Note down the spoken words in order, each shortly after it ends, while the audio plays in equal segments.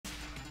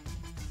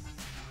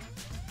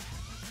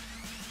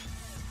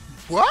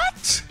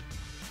What?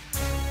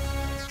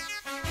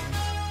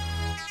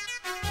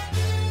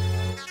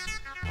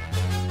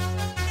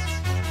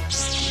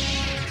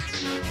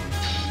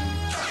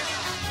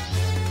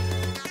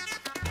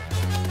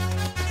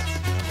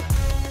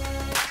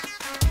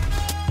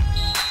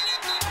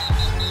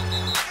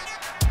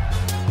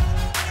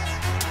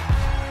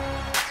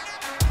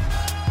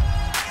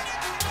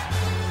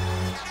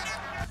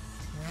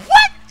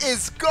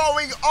 Is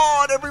going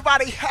on,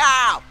 everybody?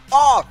 How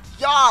are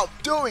y'all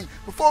doing?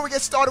 Before we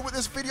get started with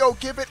this video,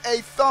 give it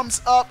a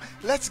thumbs up.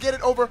 Let's get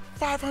it over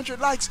 500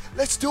 likes.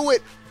 Let's do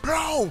it,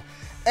 bro.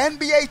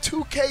 NBA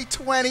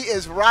 2K20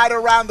 is right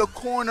around the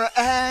corner,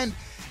 and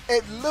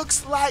it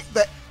looks like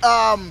the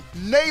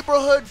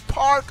neighborhood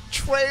park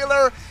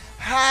trailer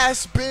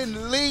has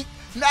been leaked.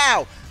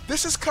 Now,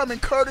 this is coming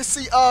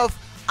courtesy of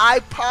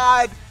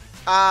iPod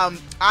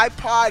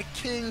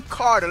King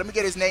Carter. Let me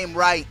get his name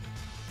right.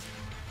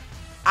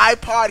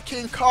 iPod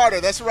King Carter,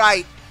 that's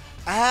right.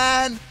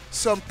 And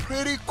some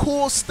pretty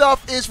cool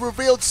stuff is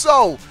revealed.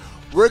 So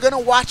we're gonna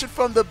watch it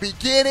from the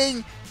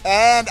beginning,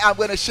 and I'm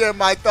gonna share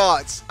my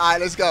thoughts. All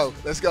right, let's go.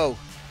 Let's go.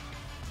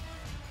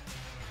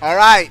 All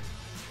right.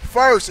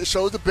 First, it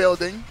shows the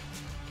building,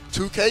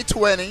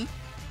 2K20.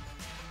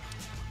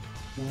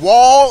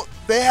 Wall.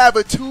 They have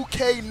a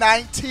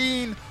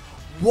 2K19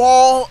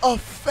 Wall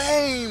of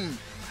Fame.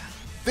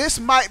 This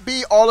might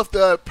be all of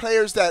the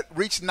players that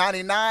reach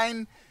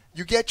 99.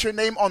 You get your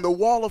name on the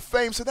Wall of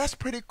Fame, so that's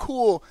pretty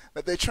cool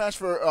that they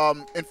transfer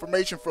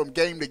information from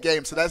game to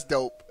game, so that's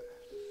dope.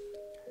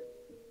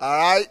 All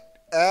right,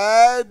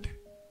 and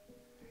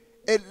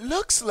it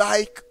looks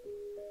like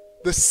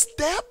the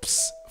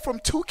steps from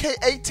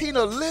 2K18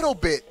 a little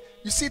bit.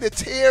 You see the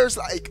tiers,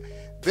 like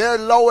they're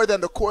lower than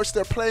the course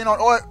they're playing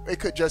on, or it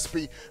could just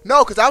be,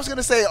 no, because I was going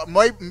to say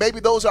maybe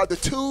those are the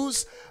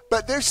twos,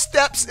 but there's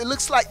steps, it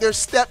looks like there's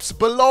steps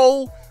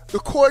below the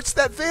courts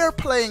that they're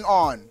playing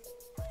on.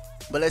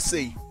 But let's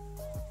see.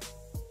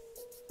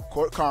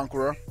 Court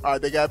Conqueror. All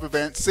right, they got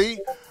events. See?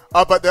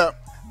 But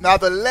now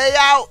the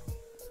layout,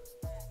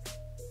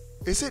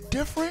 is it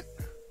different?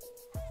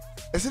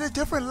 Is it a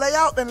different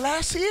layout than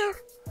last year?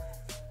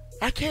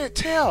 I can't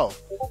tell.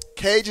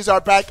 Cages are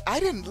back.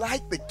 I didn't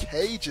like the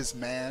cages,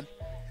 man.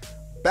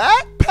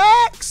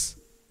 Backpacks?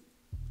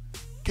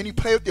 Can you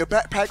play with your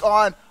backpack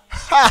on?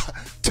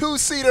 Ha!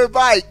 Two-seater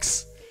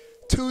bikes.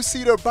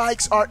 Two-seater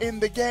bikes are in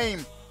the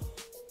game.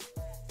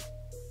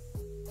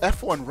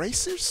 F1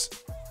 racers?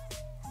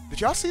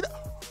 Did y'all see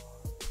that?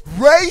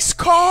 Race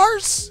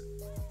cars?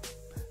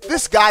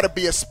 This gotta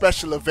be a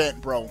special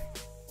event, bro.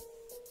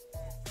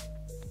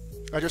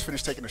 I just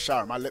finished taking a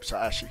shower. My lips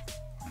are ashy.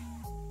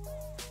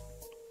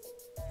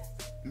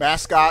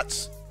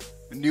 Mascots,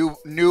 new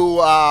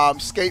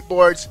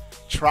skateboards,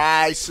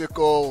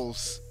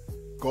 tricycles,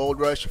 Gold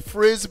Rush,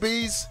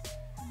 frisbees.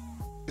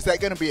 Is that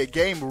gonna be a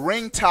game?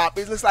 Ring top.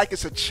 It looks like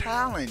it's a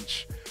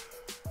challenge.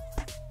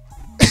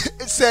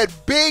 It said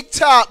big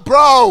top,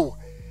 bro.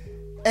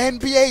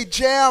 NBA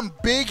Jam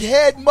big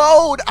head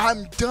mode.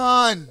 I'm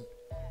done.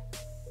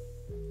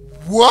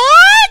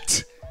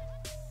 What?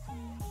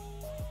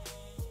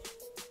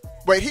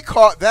 Wait, he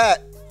caught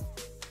that.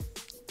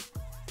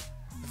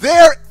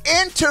 They're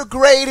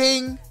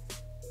integrating.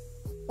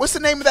 What's the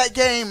name of that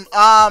game?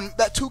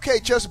 That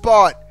 2K just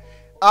bought.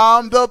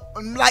 Like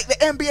the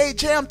NBA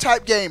Jam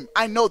type game.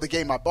 I know the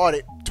game. I bought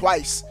it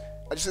twice.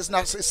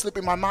 It's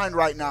slipping my mind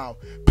right now.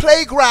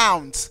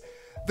 Playgrounds.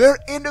 They're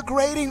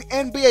integrating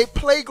NBA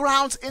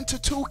Playgrounds into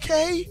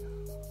 2K?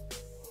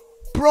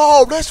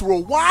 Bro, let's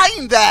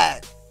rewind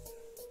that.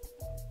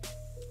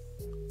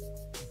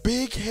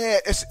 Big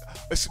head.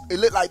 It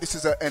looked like this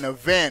is an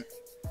event.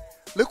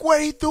 Look where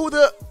he threw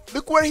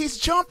look where he's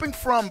jumping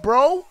from,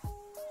 bro.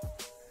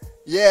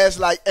 Yeah, it's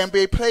like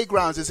NBA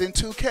Playgrounds is in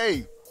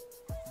 2K.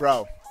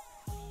 Bro,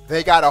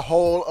 they got a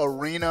whole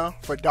arena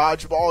for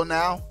dodgeball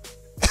now.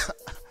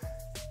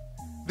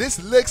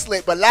 This looks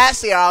lit, but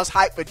last year I was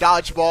hyped for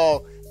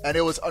dodgeball, and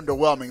it was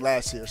underwhelming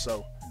last year,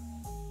 so.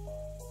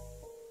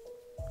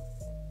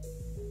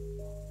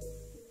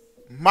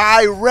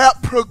 My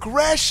rep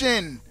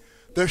progression.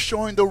 They're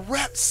showing the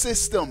rep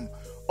system.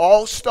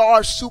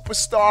 All-Star,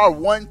 Superstar,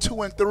 1,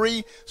 2, and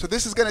 3. So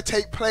this is going to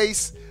take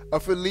place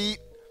of elite,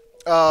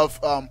 of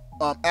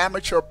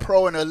amateur,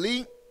 pro, and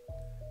elite.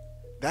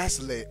 That's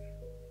lit.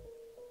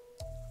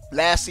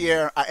 Last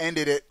year, I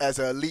ended it as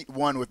an Elite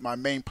 1 with my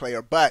main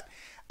player, but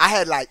I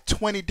had like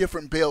 20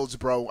 different builds,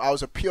 bro. I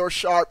was a pure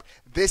sharp.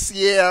 This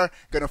year,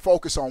 going to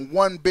focus on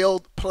one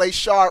build, play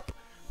sharp.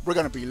 We're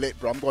going to be lit,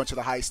 bro. I'm going to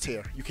the highest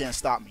tier. You can't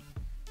stop me.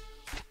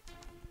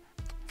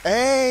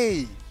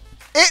 Hey,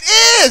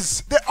 it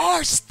is. There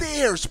are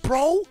stairs,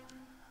 bro.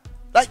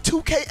 Like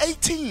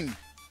 2K18.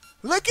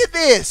 Look at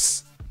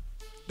this.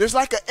 There's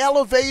like an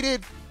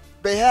elevated.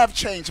 They have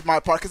changed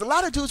MyPark because a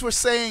lot of dudes were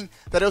saying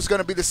that it was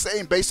going to be the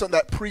same based on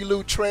that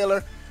prelude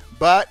trailer,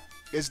 but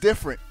it's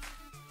different.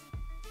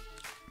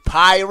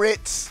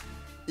 Pirates,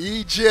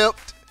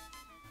 Egypt,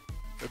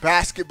 the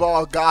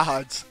basketball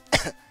gods.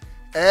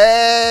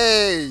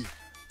 Hey,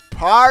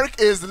 Park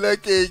is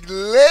looking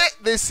lit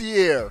this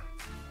year.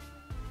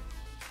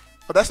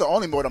 But that's the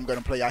only mode I'm going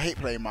to play. I hate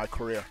playing my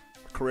career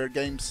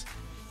games.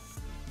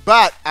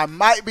 But I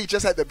might be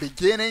just at the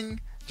beginning,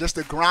 just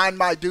to grind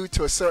my dude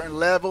to a certain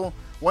level.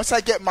 Once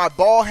I get my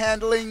ball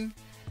handling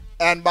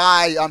and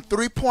my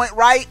 3-point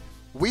right,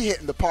 we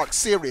hitting the park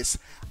serious.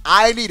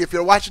 I need, if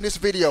you're watching this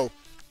video,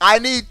 I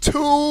need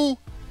 2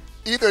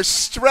 either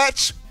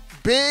stretch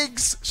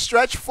bigs,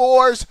 stretch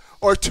 4s,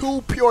 or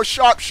 2 pure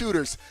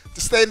sharpshooters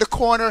to stay in the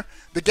corner.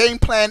 The game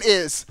plan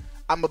is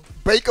I'm going to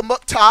break them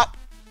up top.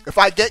 If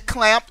I get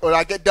clamped or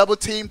I get double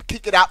teamed,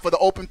 kick it out for the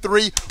open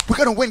 3. We're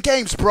going to win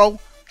games, bro.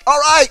 All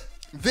right.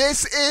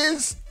 This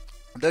is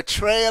the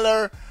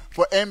trailer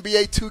for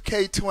NBA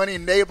 2K20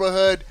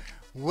 Neighborhood.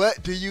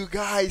 What do you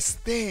guys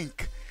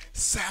think?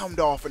 Sound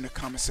off in the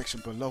comment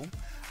section below.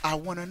 I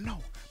want to know.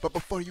 But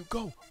before you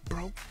go,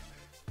 bro,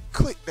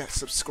 click that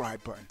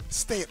subscribe button.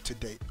 Stay up to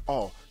date.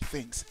 All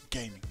things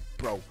gaming.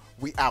 Bro,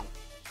 we out.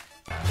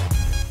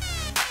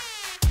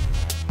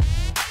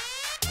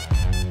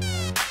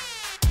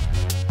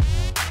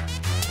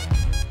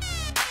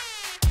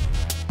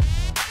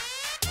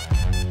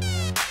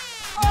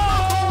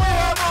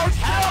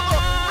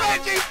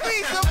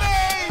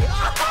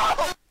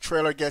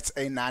 Trailer gets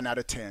a 9 out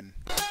of 10.